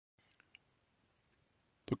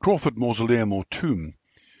The Craufurd Mausoleum or Tomb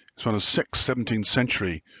is one of 6 17th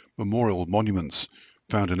century memorial monuments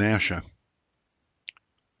found in Ayrshire.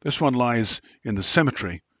 This one lies in the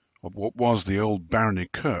cemetery of what was the old barony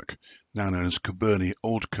kirk, now known as Kilbirnie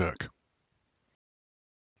Old Kirk.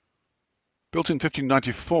 Built in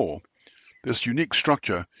 1594, this unique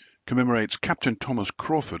structure commemorates Captain Thomas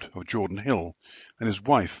Craufurd of Jordanhill and his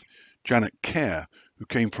wife, Janet Ker, who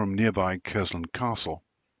came from nearby Kersland Castle.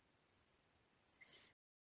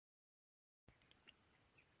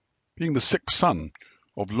 Being the 6th son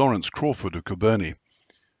of Lawrence Craufurd of Kilbirnie,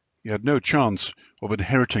 he had no chance of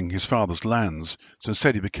inheriting his father's lands, so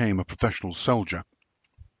instead he became a professional soldier.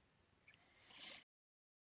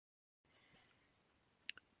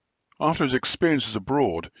 After his experiences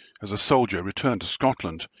abroad as a soldier, he returned to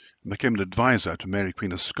Scotland and became an advisor to Mary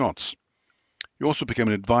Queen of Scots. He also became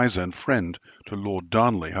an advisor and friend to Lord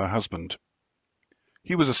Darnley, her husband.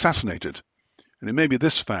 He was assassinated, and it may be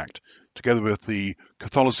this fact, together with the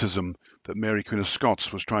Catholicism that Mary Queen of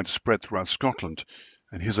Scots was trying to spread throughout Scotland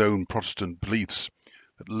and his own Protestant beliefs,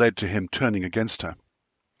 that led to him turning against her.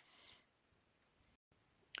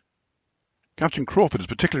 Captain Craufurd is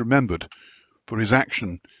particularly remembered for his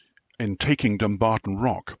action in taking Dumbarton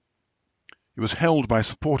Rock. He was held by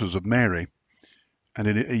supporters of Mary, and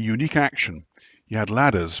in a unique action he had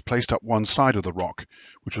ladders placed up one side of the rock,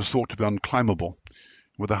 which was thought to be unclimbable.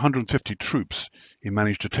 With 150 troops, he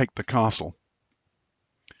managed to take the castle.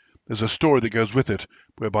 There's a story that goes with it,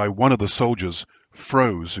 whereby one of the soldiers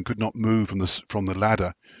froze and could not move from the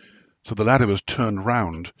ladder, so the ladder was turned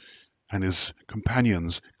round, and his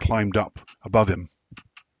companions climbed up above him.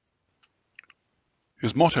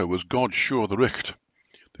 His motto was God sure the richt.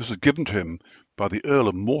 This was given to him by the Earl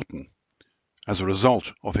of Morton as a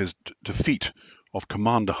result of his defeat of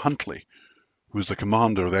Commander Huntley, who was the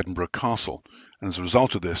commander of Edinburgh Castle, and as a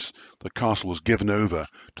result of this, the castle was given over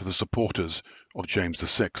to the supporters of James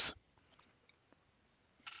VI.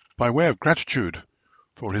 By way of gratitude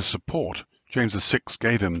for his support, James VI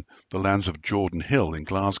gave him the lands of Jordanhill in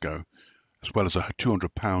Glasgow, as well as a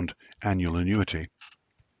 £200 annual annuity.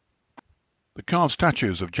 The carved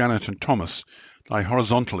statues of Janet and Thomas lie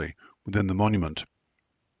horizontally within the monument.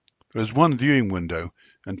 There is one viewing window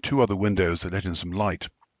and 2 other windows that let in some light.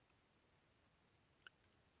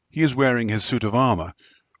 He is wearing his suit of armour,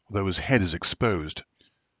 although his head is exposed.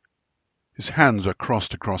 His hands are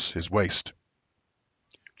crossed across his waist.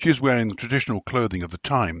 She is wearing the traditional clothing of the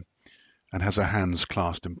time and has her hands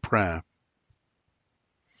clasped in prayer.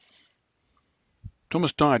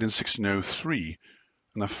 Thomas died in 1603,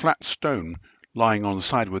 and a flat stone lying on the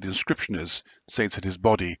side where the inscription is states that his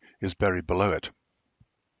body is buried below it.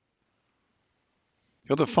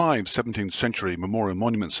 The other 5 17th century memorial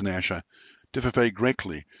monuments in Ayrshire differ very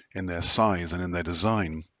greatly in their size and in their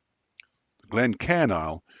design. The Glencairn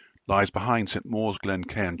aisle lies behind St Mawes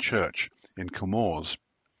Glencairn Church in Kilmaurs.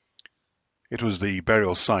 It was the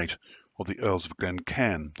burial site of the Earls of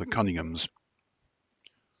Glencairn, the Cunninghams.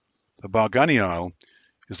 The Bargany aisle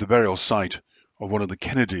is the burial site of one of the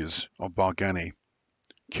Kennedys of Bargany,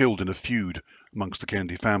 killed in a feud amongst the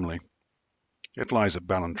Kennedy family. It lies at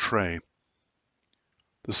Ballantrae.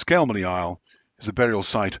 The Skelmley aisle is the burial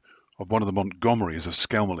site of one of the Montgomerys of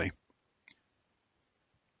Skelmley.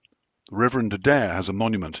 The Reverend Adair has a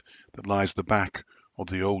monument that lies at the back of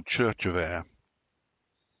the old church of Ayr.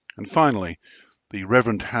 And finally, the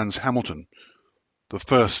Reverend Hans Hamilton, the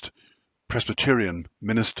first Presbyterian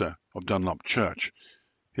minister of Dunlop Church.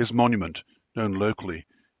 His monument, known locally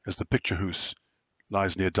as the Picture House,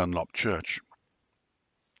 lies near Dunlop Church.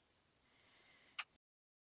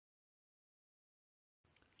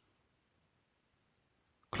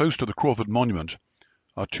 Close to the Craufurd monument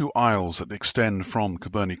are 2 aisles that extend from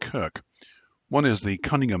Kilbirnie Kirk. One is the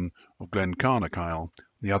Cunningham of Glencarnock aisle,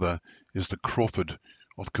 the other is the Craufurd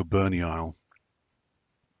of Kilbirnie aisle.